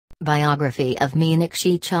Biography of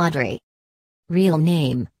Meenakshi Chaudhary. Real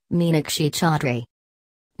name, Meenakshi Chaudhary.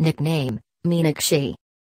 Nickname, Meenakshi.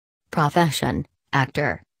 Profession,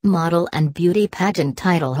 actor, model and beauty pageant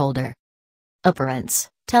title holder. Appearance,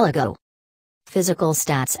 Telugu. Physical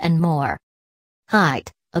stats and more.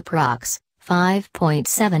 Height, approx.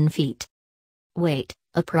 5.7 feet. Weight,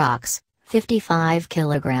 approx. 55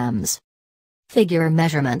 kilograms. Figure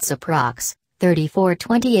measurements approx. 34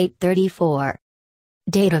 28 34.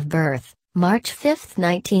 Date of birth, March 5,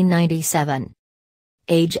 1997.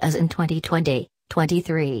 Age as in 2020,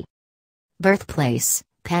 23. Birthplace,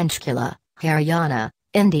 Panchkula, Haryana,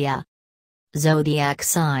 India. Zodiac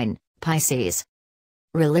sign, Pisces.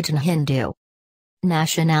 Religion Hindu.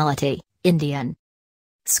 Nationality, Indian.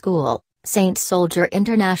 School, Saint Soldier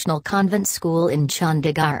International Convent School in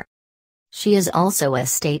Chandigarh. She is also a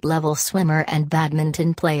state-level swimmer and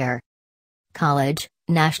badminton player. College,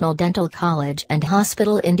 National Dental College and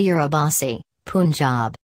Hospital Indira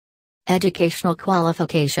Punjab. Educational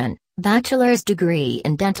qualification, bachelor's degree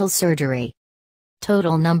in dental surgery.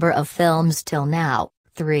 Total number of films till now,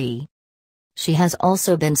 3. She has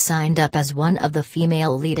also been signed up as one of the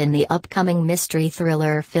female lead in the upcoming mystery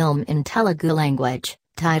thriller film in Telugu language,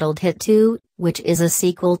 titled Hit 2, which is a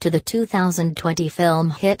sequel to the 2020 film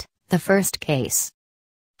hit, The First Case.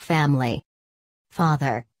 Family.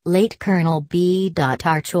 Father, late Colonel B. R.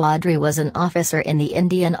 Chaudhary, was an officer in the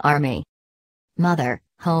Indian Army. Mother,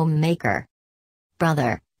 homemaker.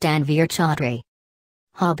 Brother, Tanveer Chaudhary.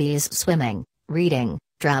 Hobbies: swimming, reading,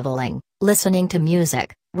 traveling, listening to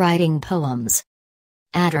music, writing poems.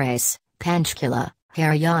 Address, Panchkula,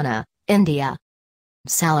 Haryana, India.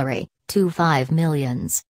 Salary, 25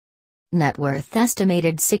 millions. Net worth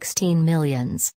estimated 16 millions.